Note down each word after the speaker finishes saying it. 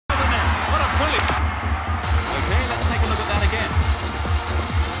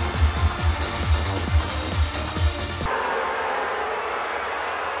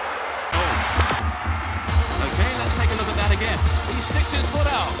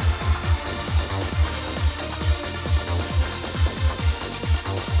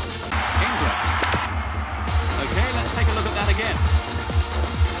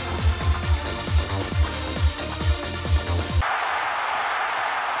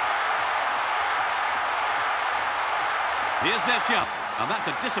Here's their jump, and that's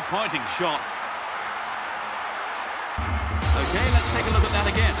a disappointing shot. Okay, let's take a look at that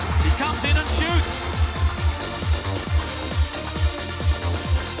again. He comes in and shoots.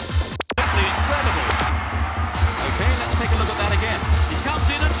 Simply incredible. Okay, let's take a look at that again. He comes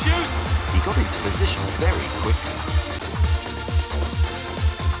in and shoots. He got into position very quickly.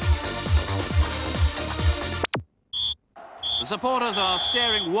 The supporters are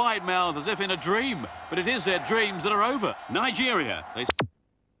staring wide-mouthed as if in a dream, but it is their dreams that are over. Nigeria.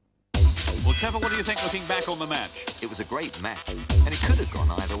 Well, Trevor, what do you think looking back on the match? It was a great match, and it could have gone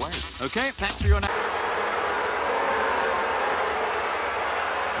either way. Okay, thanks for your... I'm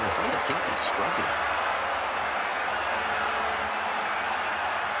afraid I think they're struggling.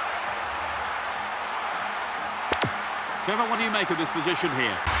 Trevor, what do you make of this position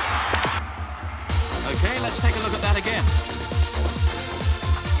here? Okay, let's take a look at that again.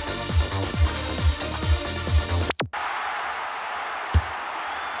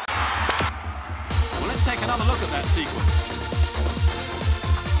 Well, let's take another look at that sequence.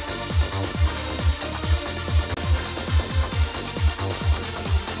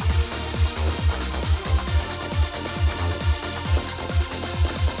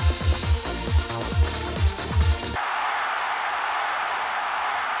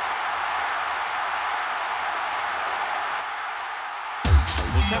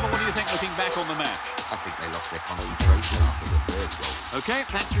 Trevor, what do you think looking back on the match? I think they lost their concentration after the third goal. Okay,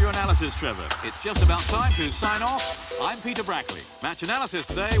 thanks for your analysis, Trevor. It's just about time to sign off. I'm Peter Brackley. Match analysis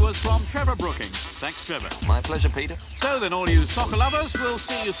today was from Trevor Brookings. Thanks, Trevor. My pleasure, Peter. So then, all you soccer lovers, we'll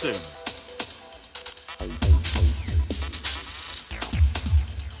see you soon.